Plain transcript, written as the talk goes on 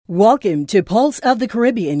Welcome to Pulse of the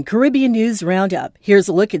Caribbean News Roundup. Here's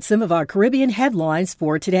a look at some of our Caribbean headlines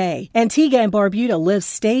for today. Antigua and Barbuda lifts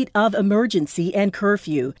state of emergency and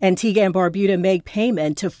curfew. Antigua and Barbuda make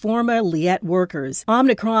payment to former Liat workers.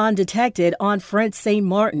 Omicron detected on French St.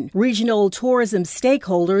 Martin. Regional tourism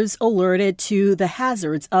stakeholders alerted to the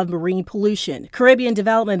hazards of marine pollution. Caribbean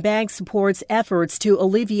Development Bank supports efforts to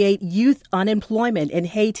alleviate youth unemployment in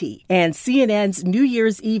Haiti. And CNN's New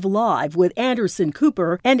Year's Eve Live with Anderson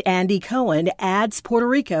Cooper and Andy Cohen adds Puerto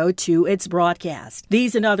Rico to its broadcast.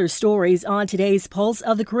 These and other stories on today's Pulse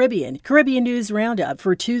of the Caribbean News Roundup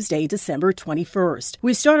for Tuesday, December 21st.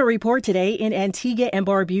 We start a report today in Antigua and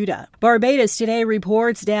Barbuda. Barbados today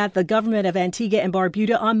reports that the government of Antigua and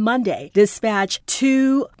Barbuda on Monday dispatched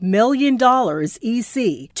 $2 million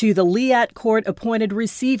EC to the Liat court-appointed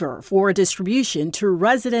receiver for distribution to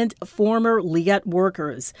resident former Liat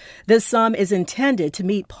workers. This sum is intended to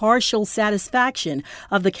meet partial satisfaction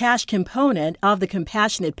of the cash component of the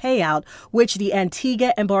compassionate payout, which the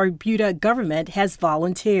Antigua and Barbuda government has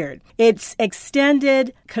volunteered. Its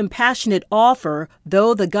extended compassionate offer,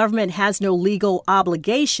 though the government has no legal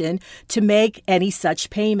obligation to make any such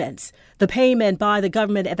payments. The payment by the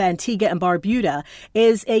government of Antigua and Barbuda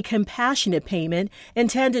is a compassionate payment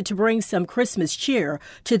intended to bring some Christmas cheer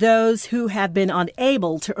to those who have been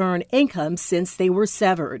unable to earn income since they were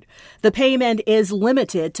severed. The payment is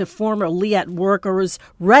limited to former Liat workers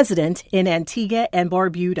resident in Antigua and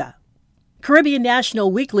Barbuda. Caribbean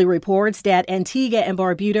National Weekly reports that Antigua and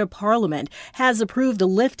Barbuda Parliament has approved a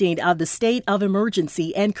lifting of the state of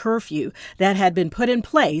emergency and curfew that had been put in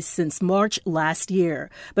place since March last year.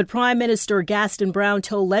 But Prime Minister Gaston Brown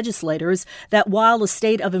told legislators that while the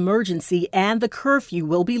state of emergency and the curfew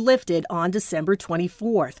will be lifted on December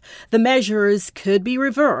 24th, the measures could be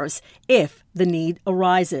reversed if the need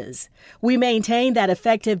arises. We maintain that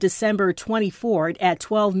effective December 24th at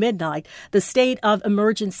 12 midnight, the state of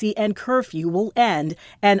emergency and curfew will end,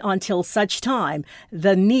 and until such time,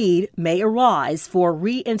 the need may arise for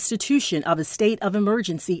reinstitution of a state of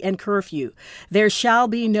emergency and curfew. There shall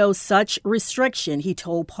be no such restriction, he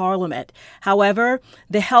told Parliament. However,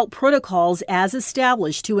 the health protocols as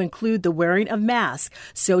established to include the wearing of masks,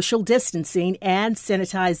 social distancing, and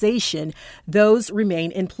sanitization, those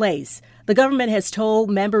remain in place. The government has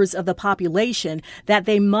told members of the population that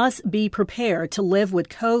they must be prepared to live with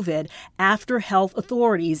COVID after health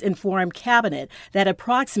authorities informed Cabinet that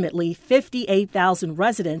approximately 58,000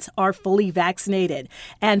 residents are fully vaccinated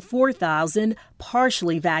and 4,000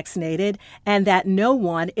 partially vaccinated, and that no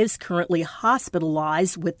one is currently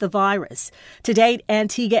hospitalized with the virus. To date,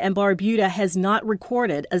 Antigua and Barbuda has not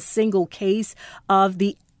recorded a single case of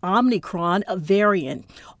the Omicron variant,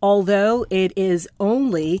 although it is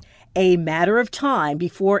only a matter of time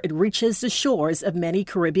before it reaches the shores of many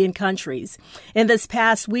Caribbean countries. In this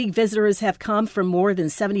past week, visitors have come from more than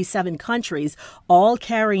 77 countries, all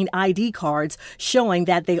carrying ID cards showing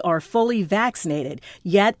that they are fully vaccinated,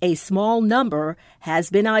 yet a small number has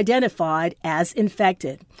been identified as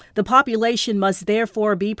infected. The population must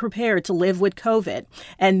therefore be prepared to live with COVID,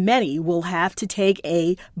 and many will have to take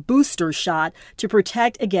a booster shot to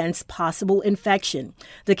protect against possible infection.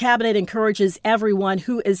 The Cabinet encourages everyone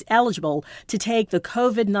who is eligible to take the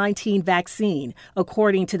COVID-19 vaccine,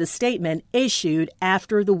 according to the statement issued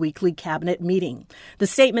after the weekly Cabinet meeting. The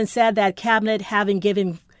statement said that Cabinet, having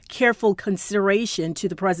given careful consideration to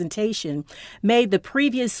the presentation made the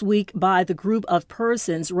previous week by the group of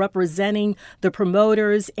persons representing the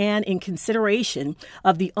promoters and in consideration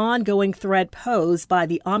of the ongoing threat posed by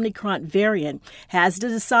the Omicron variant, has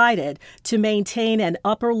decided to maintain an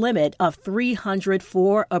upper limit of 300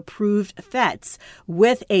 for approved FETs,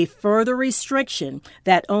 with a further restriction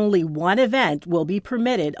that only one event will be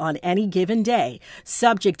permitted on any given day,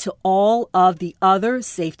 subject to all of the other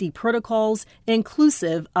safety protocols,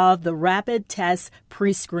 inclusive of the rapid test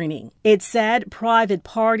pre-screening. It said private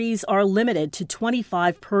parties are limited to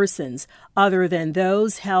 25 persons, other than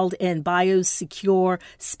those held in biosecure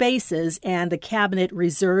spaces, and the Cabinet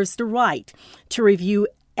reserves the right to review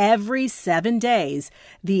every 7 days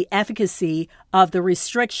the efficacy of the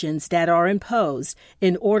restrictions that are imposed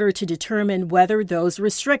in order to determine whether those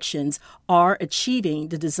restrictions are achieving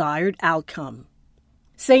the desired outcome.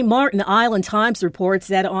 St. Martin Island Times reports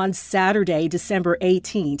that on Saturday, December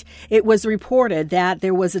 18th, it was reported that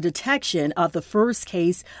there was a detection of the first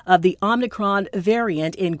case of the Omicron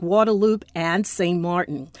variant in Guadeloupe and St.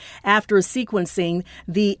 Martin. After sequencing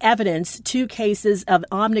the evidence, 2 cases of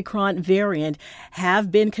Omicron variant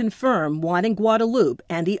have been confirmed, one in Guadeloupe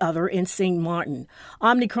and the other in St. Martin.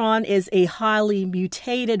 Omicron is a highly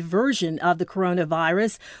mutated version of the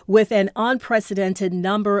coronavirus with an unprecedented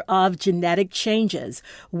number of genetic changes,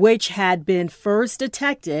 which had been first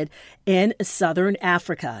detected in southern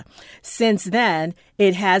Africa. Since then,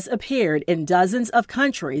 it has appeared in dozens of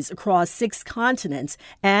countries across 6 continents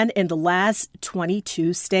and in the last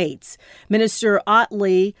 22 states. Minister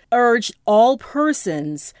Otley urged all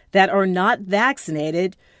persons that are not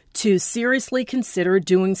vaccinated to seriously consider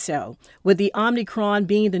doing so. With the Omicron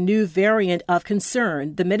being the new variant of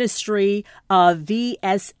concern, the Ministry of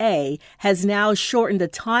VSA has now shortened the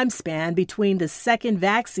time span between the second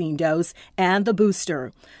vaccine dose and the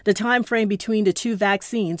booster. The time frame between the 2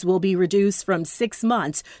 vaccines will be reduced from 6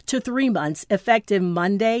 months to 3 months, effective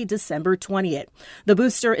Monday, December 20th. The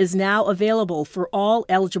booster is now available for all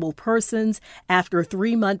eligible persons after a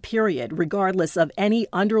 3-month period, regardless of any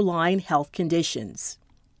underlying health conditions.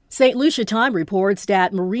 St. Lucia Times reports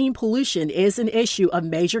that marine pollution is an issue of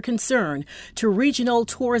major concern to regional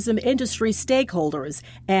tourism industry stakeholders,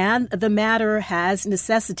 and the matter has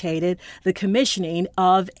necessitated the commissioning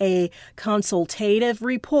of a consultative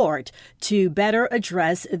report to better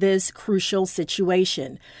address this crucial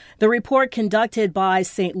situation. The report, conducted by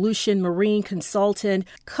St. Lucian marine consultant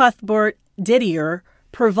Cuthbert Didier,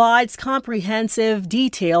 provides comprehensive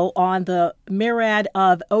detail on the myriad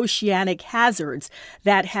of oceanic hazards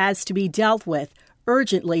that has to be dealt with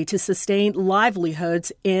urgently to sustain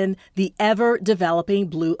livelihoods in the ever-developing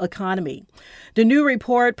blue economy. The new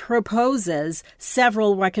report proposes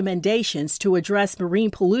several recommendations to address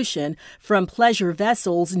marine pollution from pleasure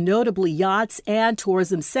vessels, notably yachts and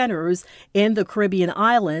tourism centers in the Caribbean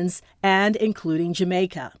islands and including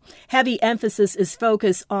Jamaica. Heavy emphasis is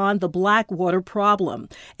focused on the black water problem,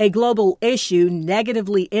 a global issue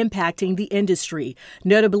negatively impacting the industry.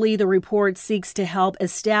 Notably, the report seeks to help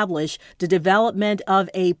establish the development of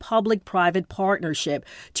a public-private partnership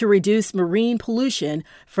to reduce marine pollution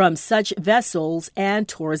from such vessels and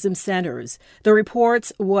tourism centers. The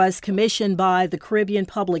report was commissioned by the Caribbean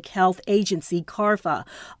Public Health Agency, CARPHA,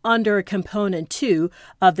 under Component 2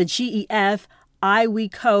 of the GEF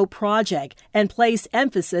IWECO project and placed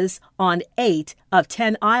emphasis on 8 of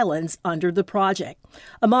 10 islands under the project.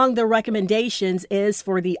 Among the recommendations is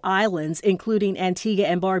for the islands, including Antigua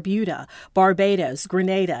and Barbuda, Barbados,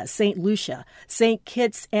 Grenada, St. Lucia, St.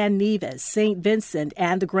 Kitts and Nevis, St. Vincent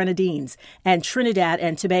and the Grenadines, and Trinidad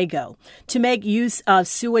and Tobago, to make use of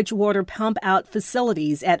sewage water pump-out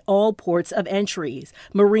facilities at all ports of entry,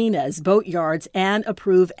 marinas, boatyards, and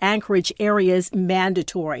approve anchorage areas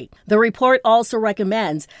mandatory. The report also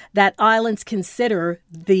recommends that islands consider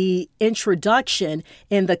the introduction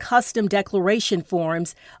in the custom declaration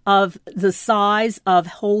forms of the size of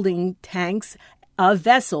holding tanks of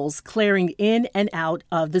vessels clearing in and out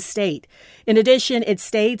of the state. In addition, it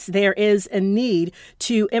states there is a need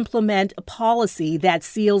to implement a policy that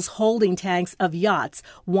seals holding tanks of yachts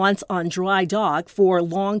once on dry dock for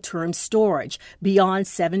long-term storage beyond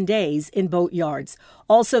 7 days in boatyards.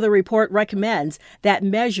 Also, the report recommends that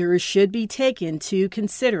measures should be taken to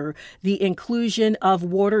consider the inclusion of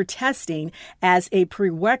water testing as a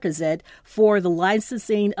prerequisite for the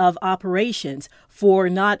licensing of operations for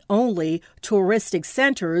not only touristic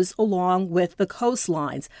centers along with the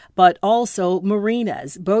coastlines, but also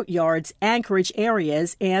marinas, boatyards, anchorage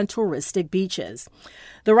areas, and touristic beaches.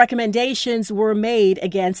 The recommendations were made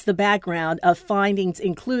against the background of findings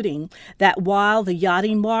including that while the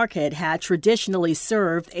yachting market had traditionally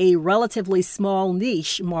served a relatively small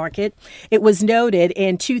niche market, it was noted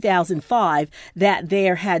in 2005 that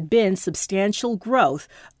there had been substantial growth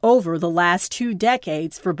over the last 2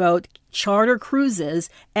 decades for both charter cruises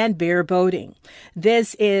and bareboating.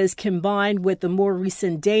 This is combined with the more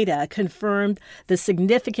recent data confirmed the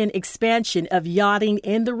significant expansion of yachting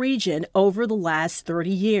in the region over the last 30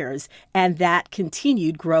 years, and that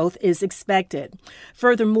continued growth is expected.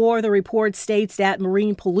 Furthermore, the report states that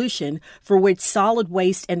marine pollution, for which solid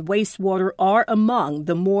waste and wastewater are among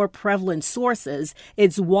the more prevalent sources,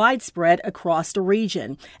 is widespread across the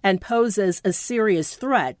region and poses a serious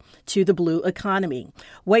threat to the blue economy.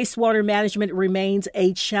 Wastewater management remains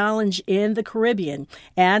a challenge in the Caribbean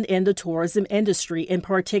and in the tourism industry in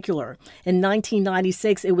particular. In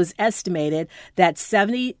 1996, it was estimated that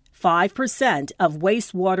 75% of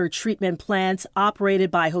wastewater treatment plants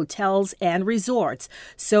operated by hotels and resorts,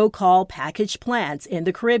 so-called package plants in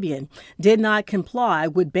the Caribbean, did not comply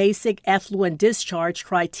with basic effluent discharge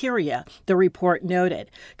criteria, the report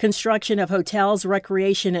noted. Construction of hotels,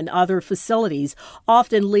 recreation, and other facilities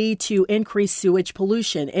often lead to increased sewage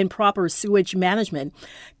pollution. Improper sewage management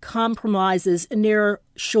compromises near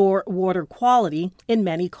shore water quality in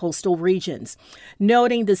many coastal regions.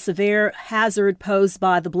 Noting the severe hazard posed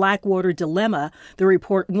by the black Blackwater dilemma, the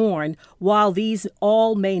report warned. While these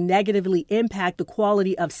all may negatively impact the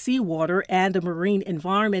quality of seawater and the marine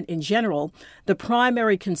environment in general, the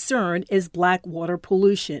primary concern is blackwater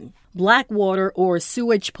pollution. Blackwater or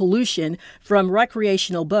sewage pollution from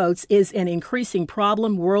recreational boats is an increasing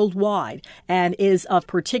problem worldwide and is of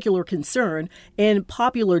particular concern in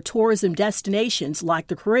popular tourism destinations like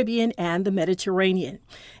the Caribbean and the Mediterranean.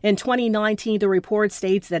 In 2019, the report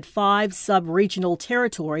states that 5 sub-regional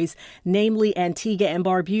territories, namely Antigua and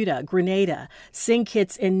Barbuda, Grenada, St.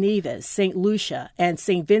 Kitts and Nevis, St. Lucia, and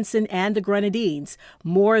St. Vincent and the Grenadines,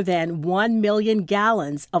 more than 1 million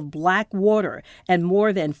gallons of black water and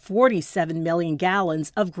more than 47 million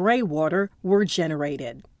gallons of gray water were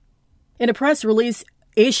generated. In a press release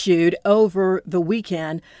issued over the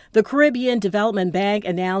weekend, the Caribbean Development Bank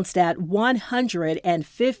announced that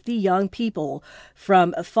 150 young people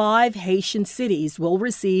from 5 Haitian cities will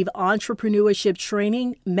receive entrepreneurship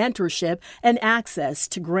training, mentorship, and access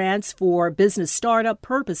to grants for business startup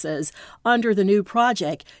purposes under the new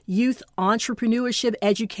project, Youth Entrepreneurship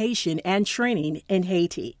Education and Training in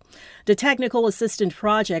Haiti. The Technical Assistance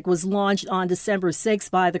Project was launched on December 6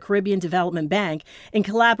 by the Caribbean Development Bank in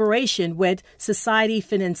collaboration with Société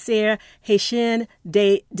Financière Haitienne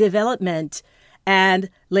de Développement and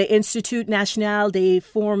l'Institut National de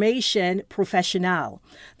Formation Professionnelle.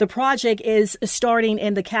 The project is starting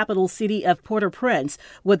in the capital city of Port-au-Prince,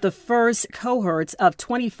 with the first cohorts of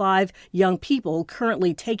 25 young people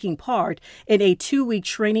currently taking part in a 2-week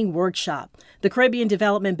training workshop. The Caribbean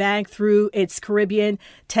Development Bank, through its Caribbean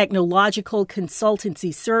Technological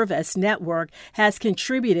Consultancy Service Network, has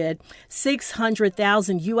contributed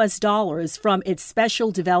 $600,000 from its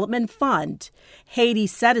Special Development Fund, Haiti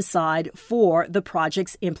set aside for the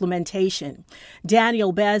project's implementation.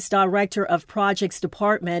 Daniel Bez, Director of Projects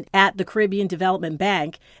Department at the Caribbean Development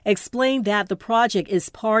Bank, explained that the project is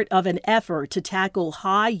part of an effort to tackle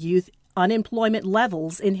high youth unemployment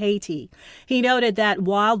levels in Haiti. He noted that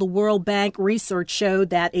while the World Bank research showed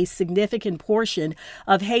that a significant portion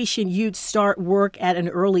of Haitian youth start work at an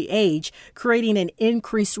early age, creating an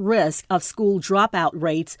increased risk of school dropout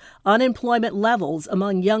rates, unemployment levels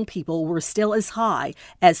among young people were still as high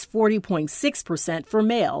as 40.6% for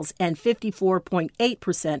males and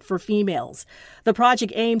 54.8% for females. The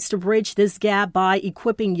project aims to bridge this gap by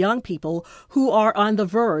equipping young people who are on the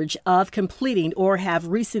verge of completing or have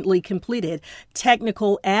recently completed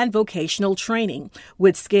technical and vocational training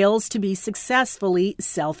with skills to be successfully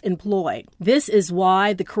self-employed. This is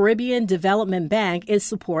why the Caribbean Development Bank is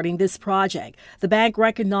supporting this project. The bank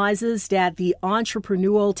recognizes that the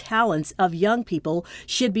entrepreneurial talents of young people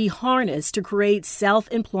should be harnessed to create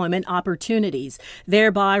self-employment opportunities,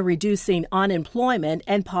 thereby reducing unemployment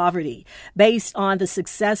and poverty. Based on the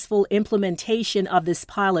successful implementation of this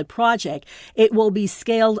pilot project, it will be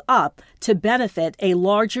scaled up to benefit a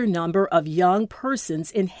larger number of young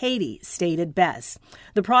persons in Haiti, stated Bess.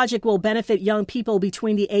 The project will benefit young people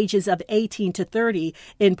between the ages of 18 to 30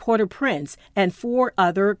 in Port-au-Prince and 4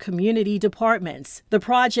 other community departments. The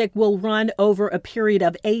project will run over a period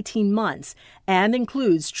of 18 months and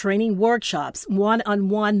includes training workshops,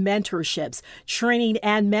 one-on-one mentorships. Training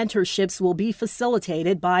and mentorships will be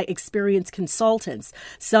facilitated by experienced consultants,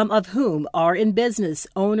 some of whom are in business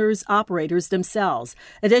owners, operators themselves.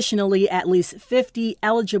 Additionally, at least 50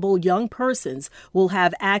 eligible young persons will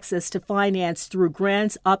have access to finance through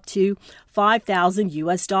grants up to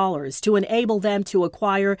 $5,000 to enable them to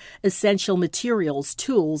acquire essential materials,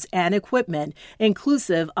 tools, and equipment,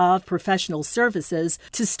 inclusive of professional services,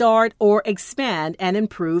 to start or expand and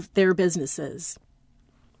improve their businesses.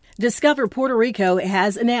 Discover Puerto Rico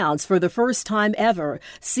has announced for the first time ever,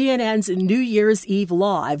 CNN's New Year's Eve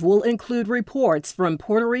Live will include reports from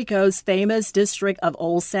Puerto Rico's famous district of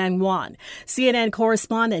Old San Juan. CNN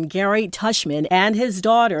correspondent Gary Tushman and his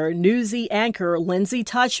daughter, Newsy anchor Lindsay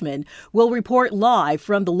Tushman, will report live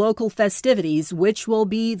from the local festivities, which will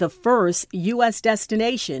be the first U.S.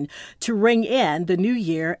 destination to ring in the new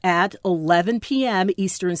year at 11 p.m.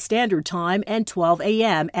 Eastern Standard Time and 12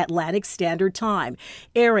 a.m. Atlantic Standard Time,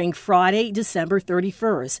 airing Friday, December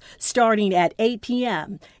 31st, starting at 8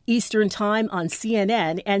 p.m. Eastern Time on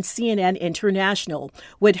CNN and CNN International,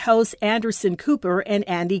 with hosts Anderson Cooper and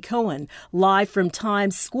Andy Cohen. Live from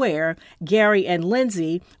Times Square, Gary and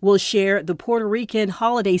Lindsay will share the Puerto Rican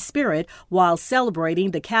holiday spirit while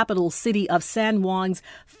celebrating the capital city of San Juan's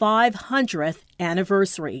 500th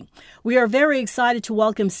anniversary. We are very excited to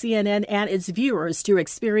welcome CNN and its viewers to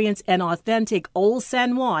experience an authentic Old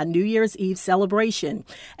San Juan New Year's Eve celebration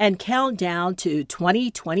and count down to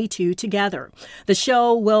 2022 together. The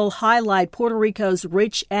show will highlight Puerto Rico's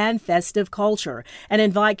rich and festive culture and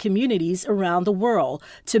invite communities around the world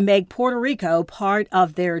to make Puerto Rico part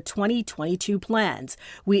of their 2022 plans.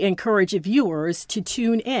 We encourage viewers to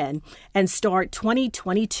tune in and start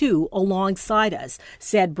 2022 alongside us,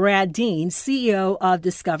 said Brad Dean, CEO of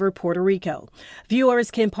Discover Puerto Rico. Viewers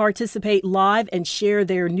can participate live and share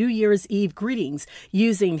their New Year's Eve greetings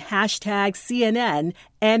using hashtag CNN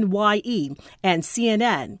NYE and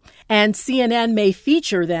CNN may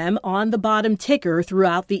feature them on the bottom ticker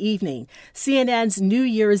throughout the evening. CNN's New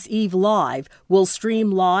Year's Eve Live will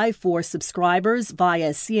stream live for subscribers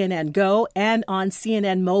via CNN Go and on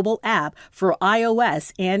CNN mobile app for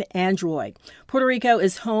iOS and Android. Puerto Rico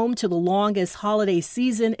is home to the longest holiday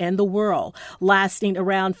season in the world, lasting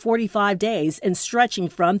around 45 days and stretching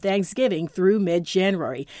from Thanksgiving through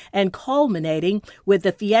mid-January and culminating with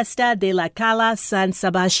the Fiesta de la Cala San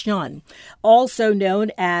Sebastián, also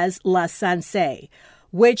known as La Sanse,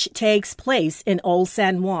 which takes place in Old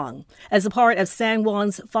San Juan. As a part of San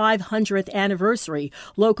Juan's 500th anniversary,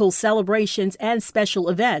 local celebrations and special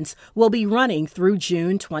events will be running through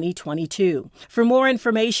June 2022. For more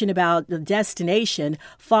information about the destination,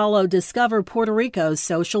 follow Discover Puerto Rico's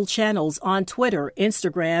social channels on Twitter,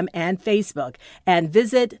 Instagram, and Facebook, and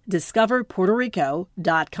visit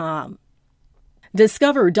discoverpuertorico.com.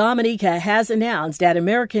 Discover Dominica has announced that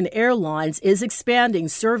American Airlines is expanding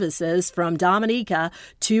services from Dominica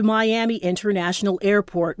to Miami International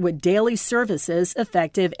Airport with daily services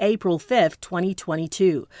effective April 5,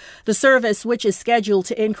 2022. The service, which is scheduled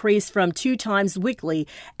to increase from 2 times weekly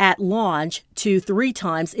at launch to 3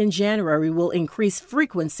 times in January, will increase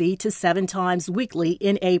frequency to 7 times weekly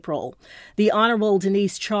in April. The Honorable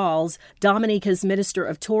Denise Charles, Dominica's Minister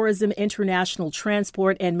of Tourism, International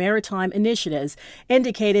Transport, and Maritime Initiatives,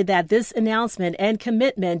 indicated that this announcement and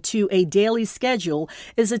commitment to a daily schedule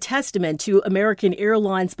is a testament to American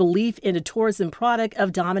Airlines' belief in the tourism product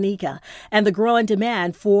of Dominica and the growing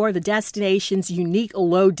demand for the destination's unique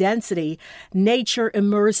low-density,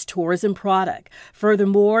 nature-immersed tourism product.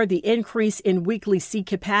 Furthermore, the increase in weekly seat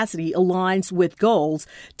capacity aligns with goals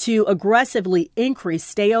to aggressively increase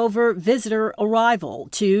stayover visitor arrival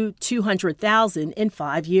to 200,000 in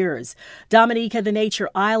 5 years. Dominica, the nature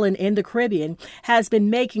island in the Caribbean, has been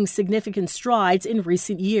making significant strides in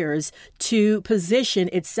recent years to position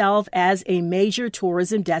itself as a major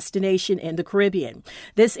tourism destination in the Caribbean.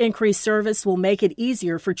 This increased service will make it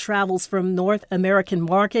easier for travelers from North American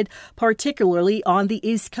market, particularly on the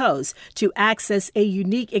East Coast, to access a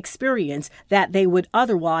unique experience that they would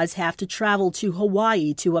otherwise have to travel to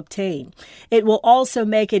Hawaii to obtain. It will also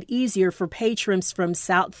make it easier for patrons from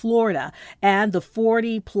South Florida and the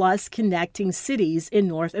 40-plus connecting cities in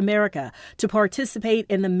North America to participate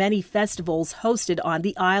in the many festivals hosted on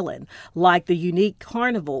the island, like the unique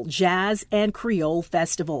Carnival, Jazz, and Creole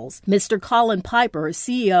festivals. Mr. Colin Piper,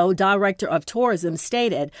 CEO, Director of Tourism,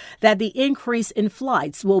 stated that the increase in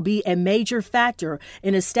flights will be a major factor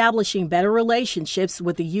in establishing better relationships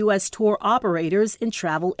with the U.S. tour operators and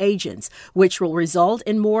travel agents, which will result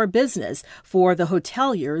in more business for the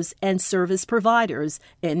hoteliers and service providers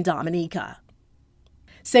in Dominica.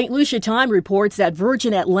 St. Lucia Time reports that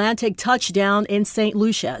Virgin Atlantic touched down in St.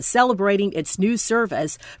 Lucia, celebrating its new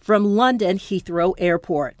service from London Heathrow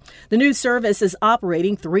Airport. The new service is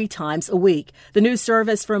operating 3 times a week. The new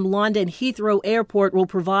service from London Heathrow Airport will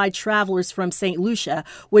provide travelers from St. Lucia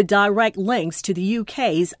with direct links to the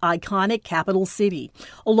UK's iconic capital city,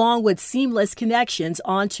 along with seamless connections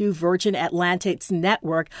onto Virgin Atlantic's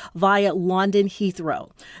network via London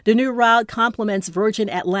Heathrow. The new route complements Virgin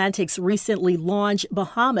Atlantic's recently launched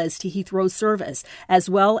Bahamas to Heathrow service, as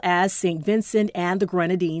well as St. Vincent and the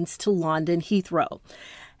Grenadines to London Heathrow.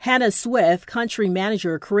 Hannah Swift, country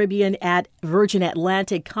manager Caribbean at Virgin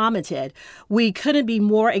Atlantic, commented, "We couldn't be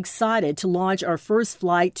more excited to launch our first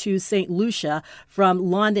flight to St. Lucia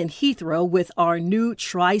from London Heathrow with our new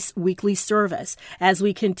Trice weekly service as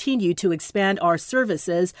we continue to expand our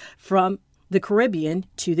services from the Caribbean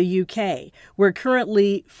to the UK. We're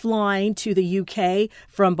currently flying to the UK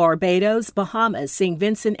from Barbados, Bahamas, St.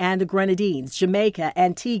 Vincent and the Grenadines, Jamaica,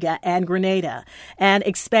 Antigua, and Grenada, and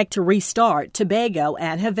expect to restart Tobago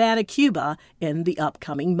and Havana, Cuba in the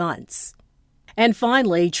upcoming months." And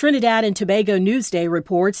finally, Trinidad and Tobago Newsday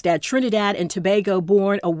reports that Trinidad and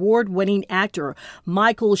Tobago-born award-winning actor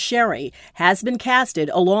Michael Sherry has been casted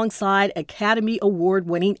alongside Academy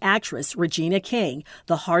Award-winning actress Regina King,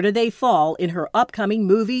 The Harder They Fall, in her upcoming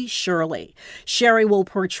movie Shirley. Sherry will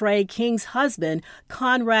portray King's husband,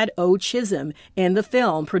 Conrad O. Chisholm, in the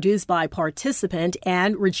film produced by Participant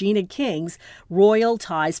and Regina King's Royal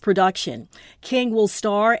Ties production. King will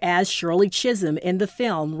star as Shirley Chisholm in the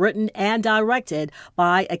film, written and directed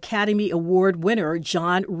by Academy Award winner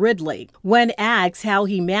John Ridley. When asked how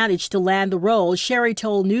he managed to land the role, Sherry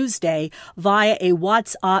told Newsday via a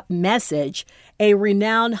WhatsApp message, "A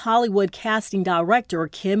renowned Hollywood casting director,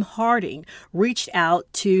 Kim Harding, reached out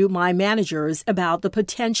to my managers about the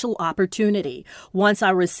potential opportunity. Once I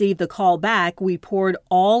received the call back, we poured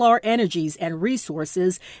all our energies and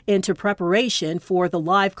resources into preparation for the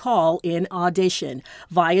live call-in audition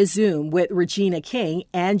via Zoom with Regina King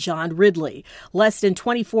and John Ridley. Less than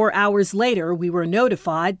 24 hours later, we were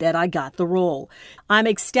notified that I got the role. I'm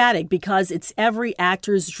ecstatic because it's every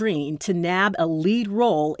actor's dream to nab a lead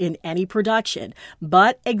role in any production,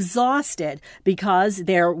 but exhausted because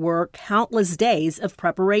there were countless days of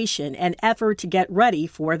preparation and effort to get ready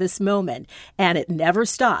for this moment, and it never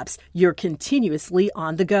stops. You're continuously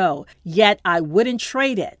on the go. Yet I wouldn't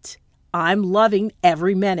trade it. I'm loving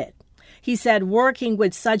every minute." He said working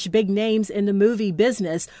with such big names in the movie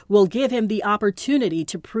business will give him the opportunity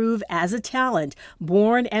to prove as a talent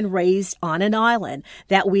born and raised on an island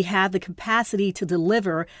that we have the capacity to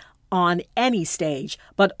deliver on any stage,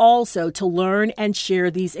 but also to learn and share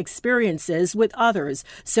these experiences with others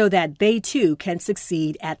so that they too can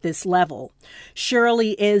succeed at this level.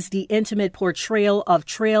 Shirley is the intimate portrayal of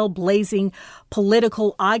trailblazing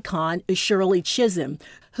political icon Shirley Chisholm,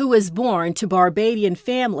 who was born to Barbadian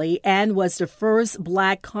family and was the first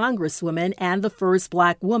Black congresswoman and the first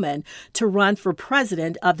Black woman to run for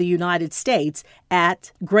president of the United States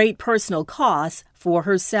at great personal cost for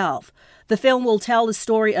herself. The film will tell the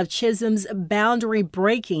story of Chisholm's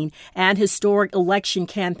boundary-breaking and historic election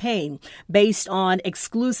campaign based on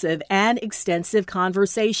exclusive and extensive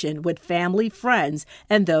conversation with family, friends,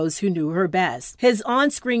 and those who knew her best. His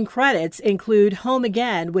on-screen credits include Home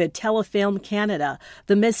Again with Telefilm Canada,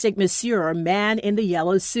 The Mystic Monsieur, Man in the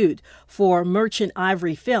Yellow Suit for Merchant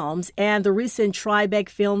Ivory Films, and the recent Tribeca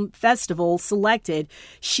Film Festival selected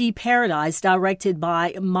She Paradise, directed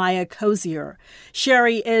by Maya Cozier.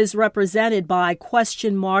 Sherry is represented by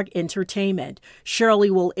Question Mark Entertainment.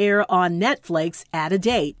 Shirley will air on Netflix at a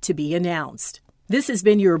date to be announced. This has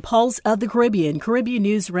been your Pulse of the Caribbean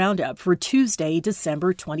News Roundup for Tuesday,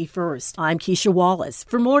 December 21st. I'm Keisha Wallace.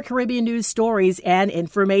 For more Caribbean news stories and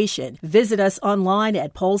information, visit us online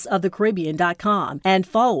at pulseofthecaribbean.com and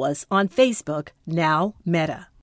follow us on Facebook, now Meta.